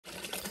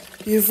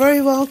You're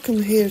very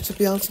welcome here to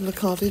be out in the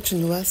cottage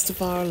in the west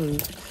of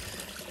Ireland.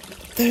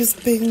 There's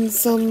been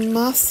some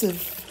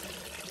massive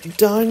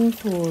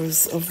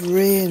downpours of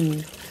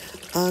rain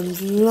and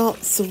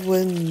lots of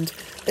wind.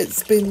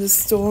 It's been the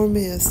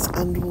stormiest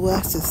and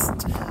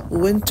wettest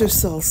winter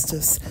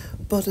solstice,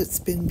 but it's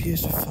been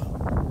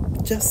beautiful,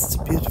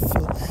 just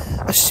beautiful.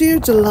 A sheer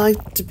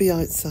delight to be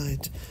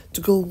outside,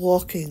 to go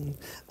walking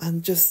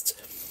and just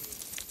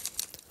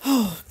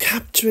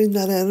capturing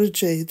that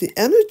energy. The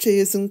energy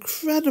is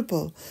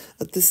incredible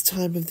at this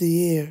time of the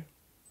year.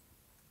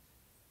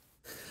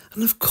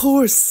 And of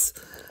course,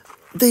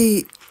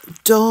 the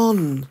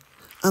dawn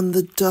and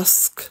the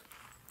dusk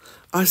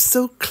are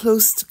so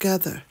close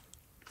together.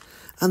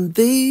 And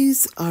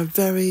these are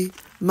very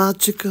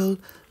magical,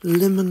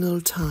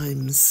 liminal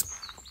times.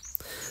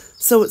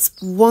 So it's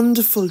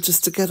wonderful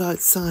just to get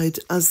outside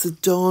as the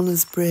dawn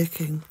is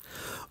breaking,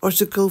 or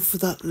to go for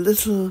that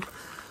little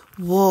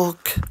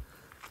walk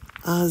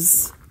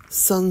as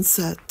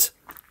sunset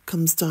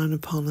comes down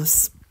upon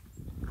us.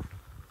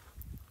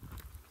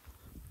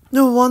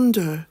 No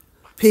wonder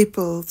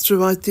people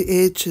throughout the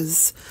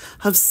ages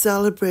have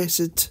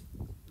celebrated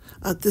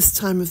at this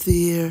time of the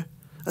year,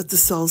 at the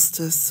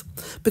solstice,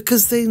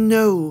 because they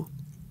know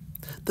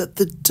that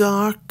the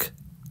darkness,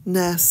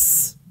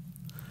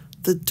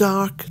 the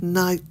dark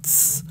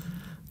nights,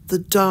 the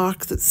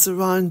dark that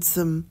surrounds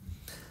them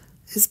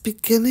is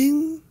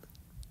beginning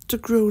to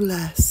grow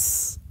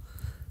less.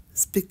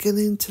 It's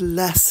beginning to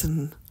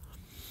lessen.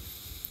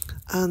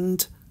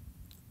 And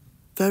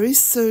very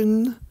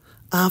soon,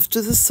 after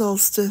the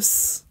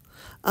solstice,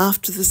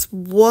 after this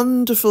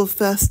wonderful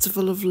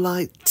festival of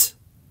light,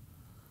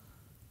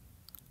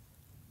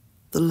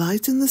 the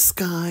light in the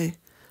sky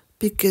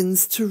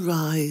begins to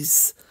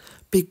rise,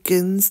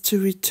 begins to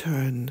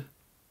return.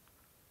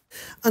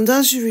 And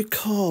as you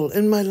recall,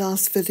 in my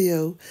last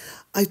video,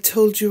 I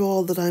told you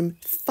all that I'm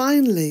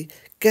finally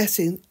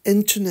getting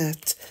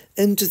internet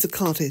into the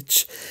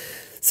cottage.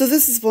 So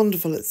this is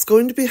wonderful. It's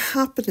going to be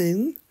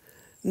happening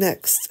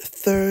next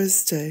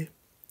Thursday.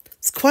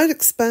 It's quite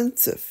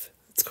expensive.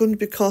 It's going to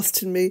be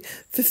costing me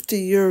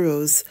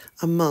 €50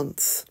 a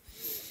month.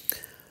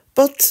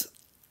 But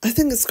I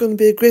think it's going to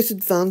be a great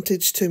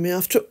advantage to me.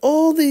 After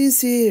all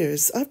these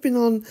years, I've been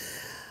on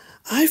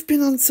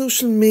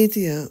social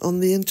media, on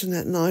the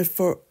internet now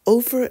for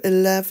over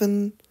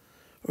 11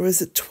 or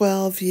is it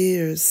 12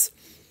 years,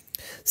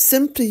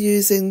 simply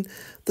using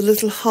the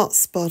little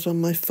hotspot on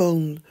my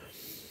phone.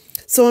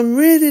 So I'm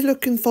really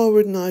looking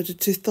forward now to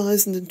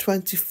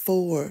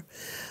 2024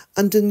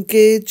 and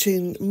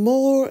engaging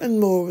more and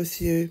more with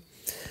you,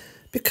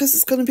 because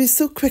it's going to be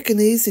so quick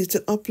and easy to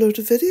upload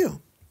a video.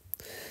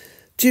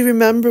 Do you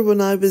remember when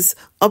I was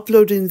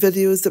uploading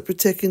videos that were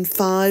taking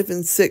 5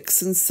 and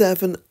 6 and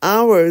 7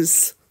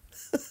 hours?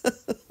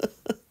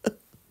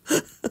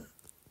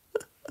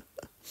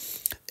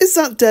 Is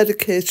that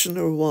dedication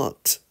or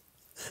what?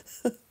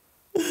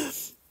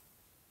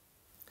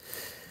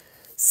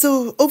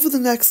 So over the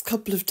next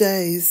couple of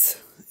days,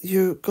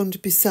 you're going to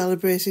be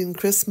celebrating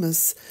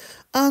Christmas.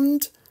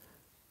 And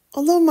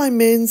although my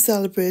main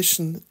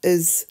celebration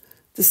is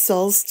the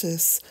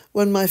solstice,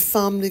 when my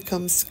family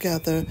comes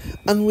together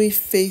and we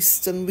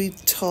feast and we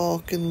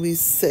talk and we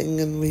sing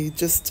and we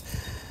just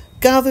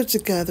gather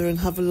together and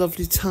have a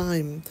lovely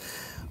time,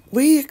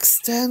 we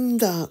extend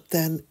that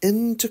then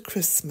into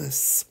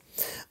Christmas,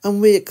 and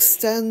we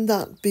extend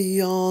that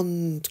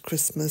beyond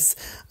Christmas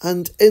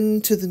and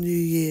into the new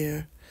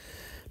year.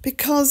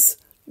 Because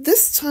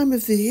this time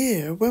of the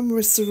year, when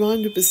we're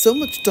surrounded with so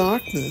much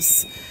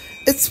darkness,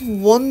 it's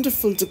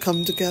wonderful to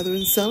come together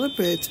and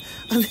celebrate.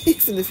 And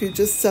even if you're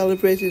just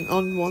celebrating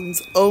on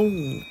one's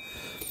own,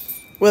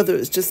 whether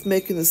it's just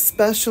making a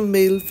special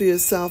meal for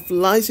yourself,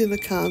 lighting a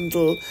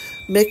candle,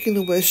 making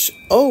a wish.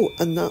 Oh,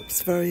 and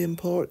that's very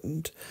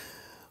important.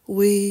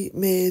 We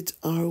made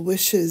our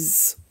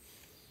wishes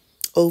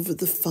over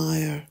the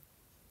fire.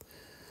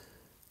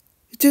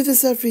 You do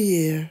this every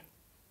year.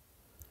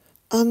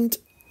 And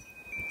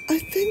I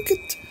think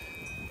it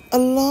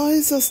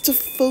allows us to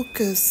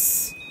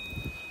focus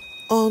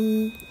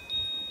on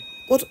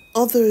what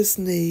others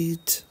need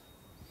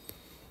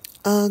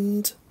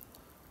and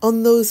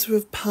on those who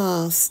have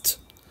passed,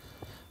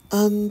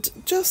 and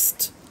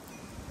just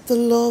the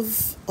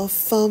love of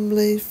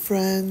family,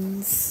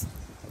 friends,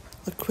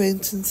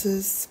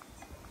 acquaintances.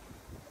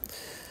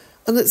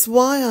 And it's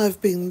why I've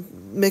been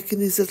making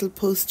these little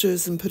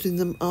posters and putting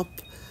them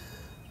up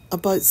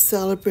about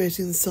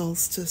celebrating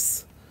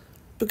solstice,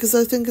 because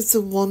I think it's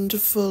a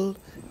wonderful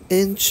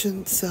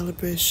ancient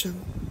celebration.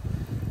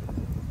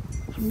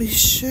 And we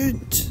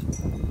should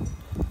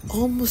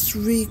almost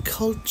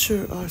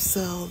reculture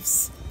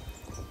ourselves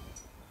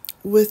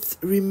with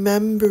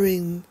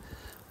remembering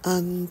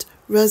and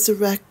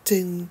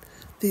resurrecting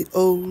the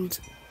old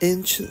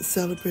ancient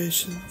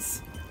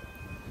celebrations.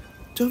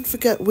 Don't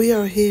forget, we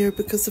are here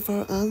because of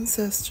our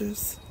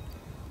ancestors.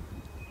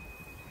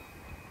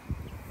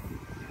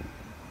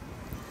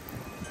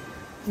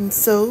 And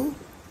so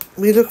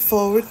we look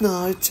forward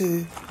now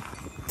to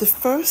the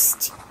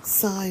first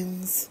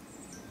signs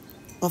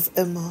of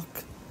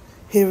Immock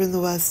here in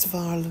the west of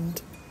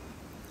Ireland.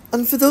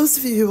 And for those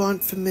of you who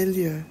aren't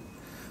familiar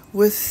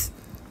with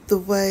the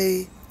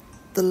way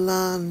the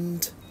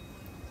land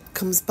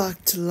comes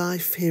back to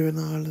life here in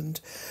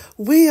Ireland,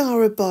 we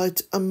are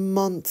about a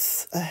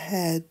month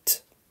ahead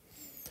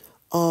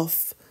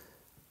of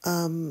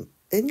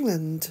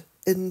England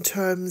in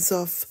terms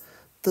of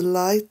the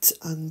light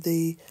and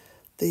the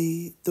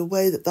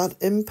way that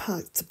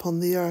impacts upon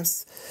the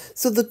earth.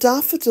 So the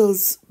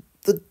daffodils,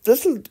 the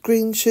little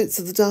green shoots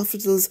of the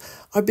daffodils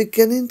are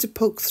beginning to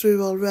poke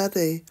through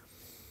already.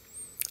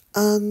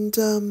 And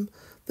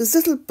there's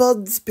little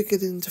buds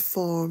beginning to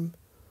form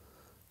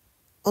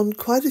on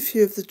quite a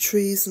few of the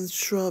trees and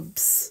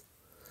shrubs.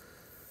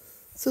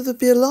 So there'll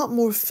be a lot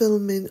more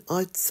filming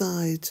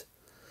outside.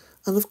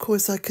 And of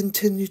course I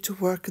continue to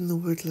work in the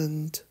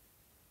woodland.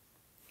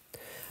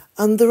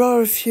 And there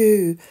are a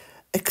few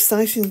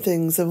exciting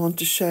things I want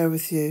to share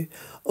with you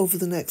over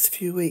the next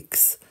few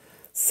weeks.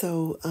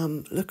 So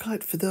look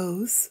out for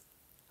those.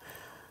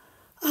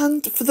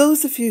 And for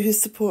those of you who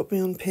support me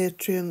on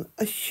Patreon,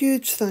 a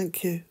huge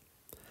thank you.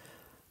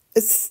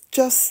 It's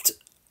just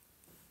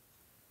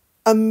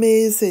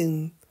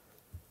amazing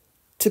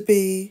to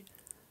be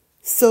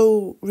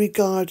so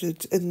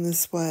regarded in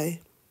this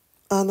way.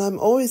 And I'm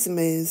always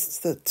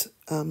amazed that,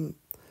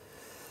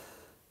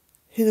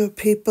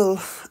 people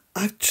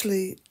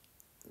actually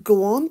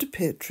go on to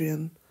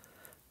Patreon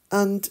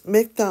and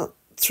make that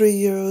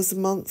 €3 a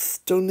month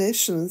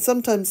donation and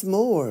sometimes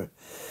more.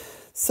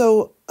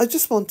 So I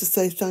just want to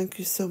say thank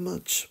you so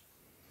much.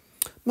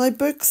 My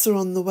books are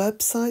on the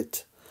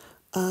website,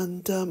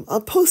 and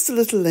I'll post a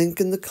little link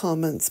in the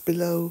comments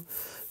below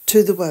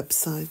to the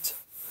website.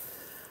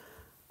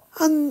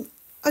 And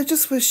I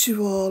just wish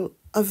you all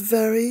a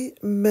very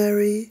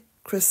Merry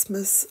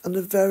Christmas and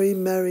a very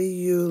Merry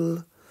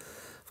Yule.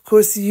 Of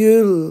course,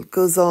 Yule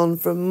goes on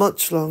for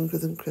much longer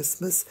than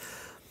Christmas.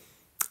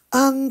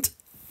 And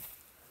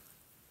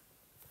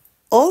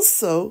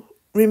also,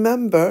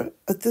 remember,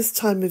 at this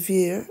time of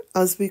year,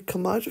 as we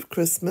come out of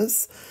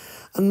Christmas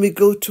and we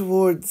go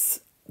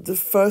towards the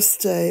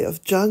first day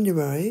of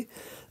January,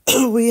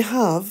 we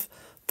have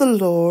the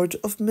Lord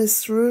of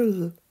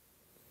Misrule.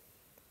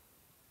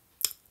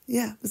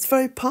 Yeah, it's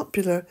very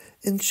popular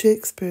in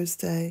Shakespeare's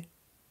day.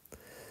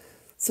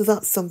 So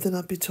that's something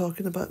I'll be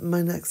talking about in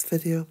my next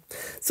video.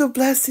 So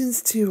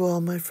blessings to you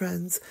all, my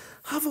friends.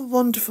 Have a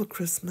wonderful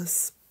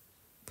Christmas.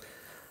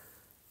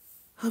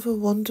 Have a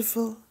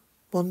wonderful,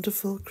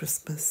 wonderful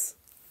Christmas.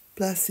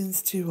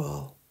 Blessings to you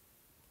all.